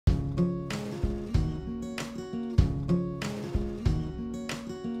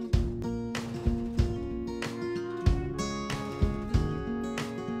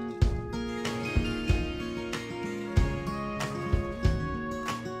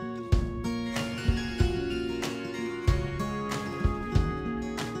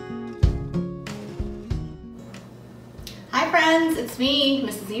friends, it's me,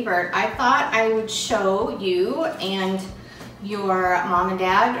 Mrs. Ebert. I thought I would show you and your mom and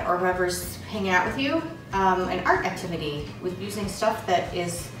dad or whoever's hanging out with you an art activity with using stuff that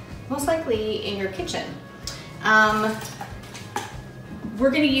is most likely in your kitchen. We're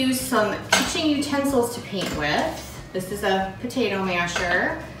going to use some kitchen utensils to paint with. This is a potato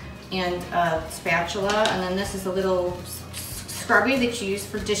masher and a spatula, and then this is a little scrubby that you use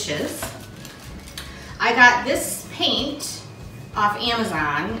for dishes. I got this paint off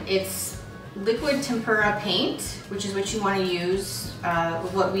Amazon. It's liquid tempera paint, which is what you want to use,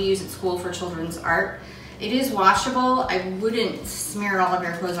 what we use at school for children's art. It is washable. I wouldn't smear all of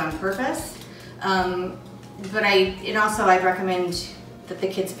your clothes on purpose, but I'd recommend that the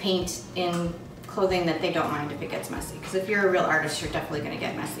kids paint in clothing that they don't mind if it gets messy, because if you're a real artist, you're definitely going to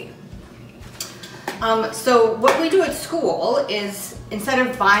get messy. So what we do at school is, instead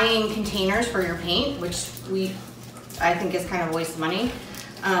of buying containers for your paint, which I think is kind of a waste of money,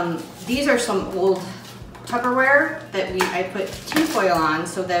 these are some old Tupperware that I put tinfoil on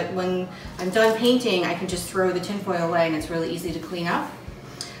so that when I'm done painting, I can just throw the tinfoil away and it's really easy to clean up.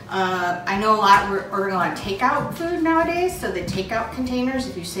 I know we're ordering a lot of takeout food nowadays, so the takeout containers,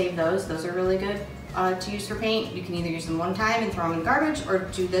 if you save those are really good to use for paint. You can either use them one time and throw them in garbage, or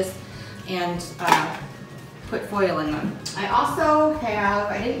do this and put foil in them. I also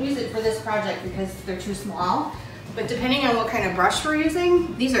have, I didn't use it for this project because they're too small, but depending on what kind of brush we're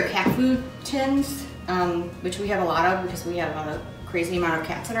using, these are cat food tins, which we have a lot of because we have a crazy amount of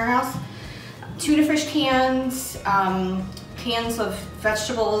cats in our house. Tuna fish cans, cans of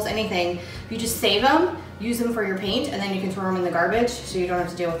vegetables, anything. You just save them, use them for your paint, and then you can throw them in the garbage so you don't have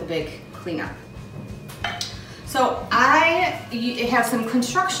to deal with the big cleanup. So I have some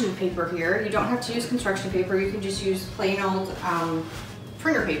construction paper here. You don't have to use construction paper. You can just use plain old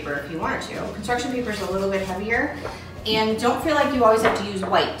printer paper if you wanted to. Construction paper is a little bit heavier, and don't feel like you always have to use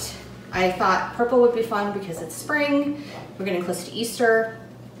white. I thought purple would be fun because it's spring. We're getting close to Easter.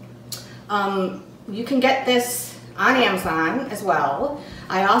 You can get this on Amazon as well.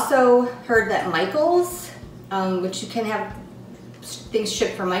 I also heard that Michaels, which you can have things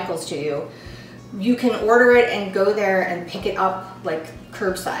shipped from Michaels to you, you can order it and go there and pick it up like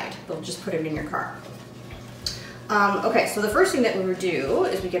curbside. They'll just put it in your car. Okay, so the first thing that we would do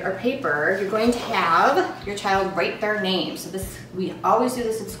is we get our paper. You're going to have your child write their name. So we always do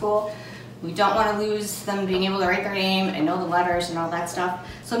this at school. We don't want to lose them being able to write their name and know the letters and all that stuff.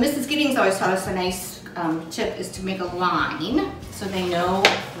 So Mrs. Giddings always taught us a nice tip is to make a line so they know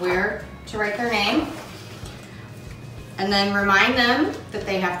where to write their name. And then remind them that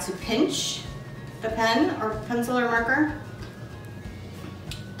they have to pinch the pen or pencil or marker,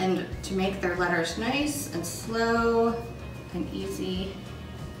 and to make their letters nice and slow and easy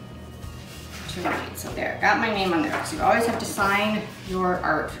to read. So there, got my name on there. So you always have to sign your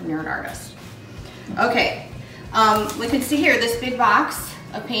art from your artist. Okay, we can see here this big box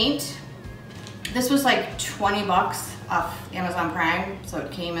of paint. This was like 20 bucks off Amazon Prime, so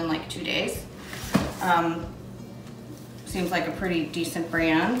it came in like 2 days. Seems like a pretty decent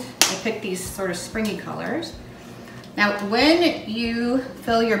brand. I picked these sort of springy colors. Now, when you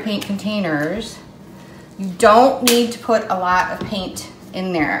fill your paint containers, you don't need to put a lot of paint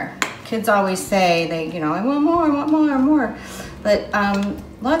in there. Kids always say I want more. But a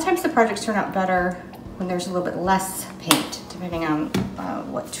lot of times the projects turn out better when there's a little bit less paint, depending on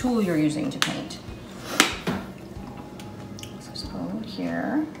what tool you're using to paint. So just go over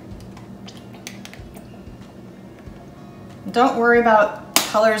here. Don't worry about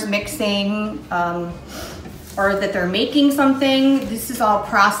colors mixing or that they're making something. This is all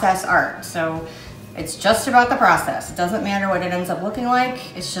process art, so it's just about the process. It doesn't matter what it ends up looking like.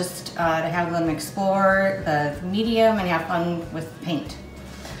 It's just to have them explore the medium and have fun with paint.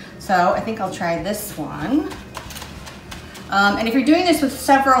 So I think I'll try this one. And if you're doing this with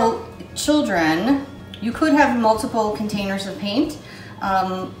several children, you could have multiple containers of paint.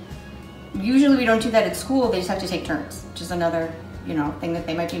 Usually we don't do that at school. They just have to take turns, which is another thing that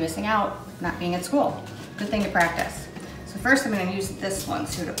they might be missing out, not being at school. Good thing to practice. So first I'm going to use this one,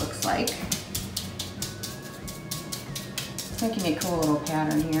 see what it looks like. It's making me a cool little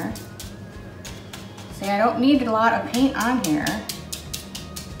pattern here. See, I don't need a lot of paint on here.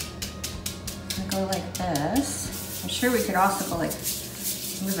 I go like this. I'm sure we could also go like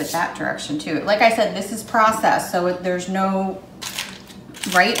move it that direction too. Like I said, this is process, so there's no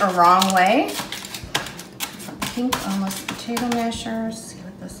right or wrong way. Some pink almost potato mashers. See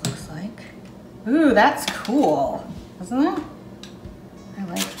what this looks like. Ooh, that's cool, isn't it? I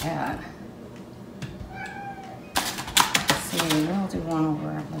like that. Let's see, we'll do one over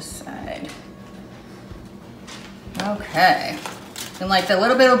on this side. Okay. And like the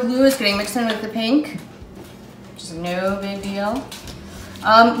little bit of blue is getting mixed in with the pink, which is no big deal.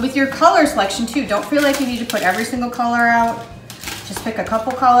 With your color selection too, don't feel like you need to put every single color out. Just pick a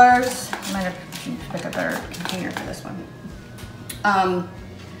couple colors. I might have to pick a better container for this one.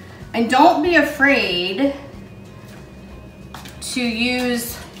 And don't be afraid to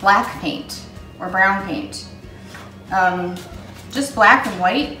use black paint or brown paint. Just black and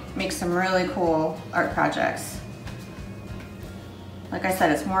white makes some really cool art projects. Like I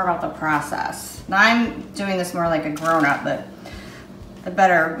said, it's more about the process. Now I'm doing this more like a grown-up, but the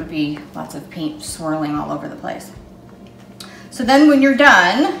better would be lots of paint swirling all over the place. So then when you're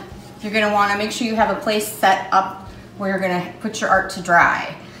done, you're gonna wanna make sure you have a place set up where you're gonna put your art to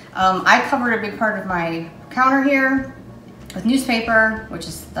dry. I covered a big part of my counter here with newspaper, which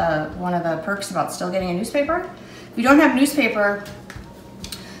is one of the perks about still getting a newspaper. If you don't have newspaper,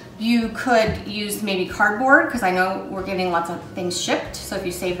 you could use maybe cardboard, because I know we're getting lots of things shipped. So if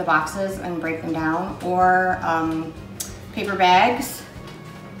you save the boxes and break them down, or paper bags,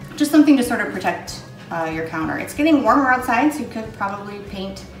 just something to sort of protect your counter. It's getting warmer outside, so you could probably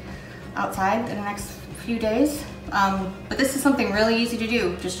paint outside in the next few days. But this is something really easy to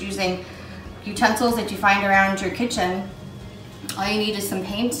do, just using utensils that you find around your kitchen. All you need is some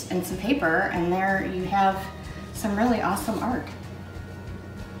paint and some paper, and there you have some really awesome art.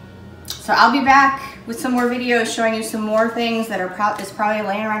 So I'll be back with some more videos showing you some more things that is probably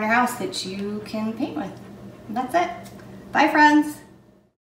laying around your house that you can paint with. And that's it. Bye, friends.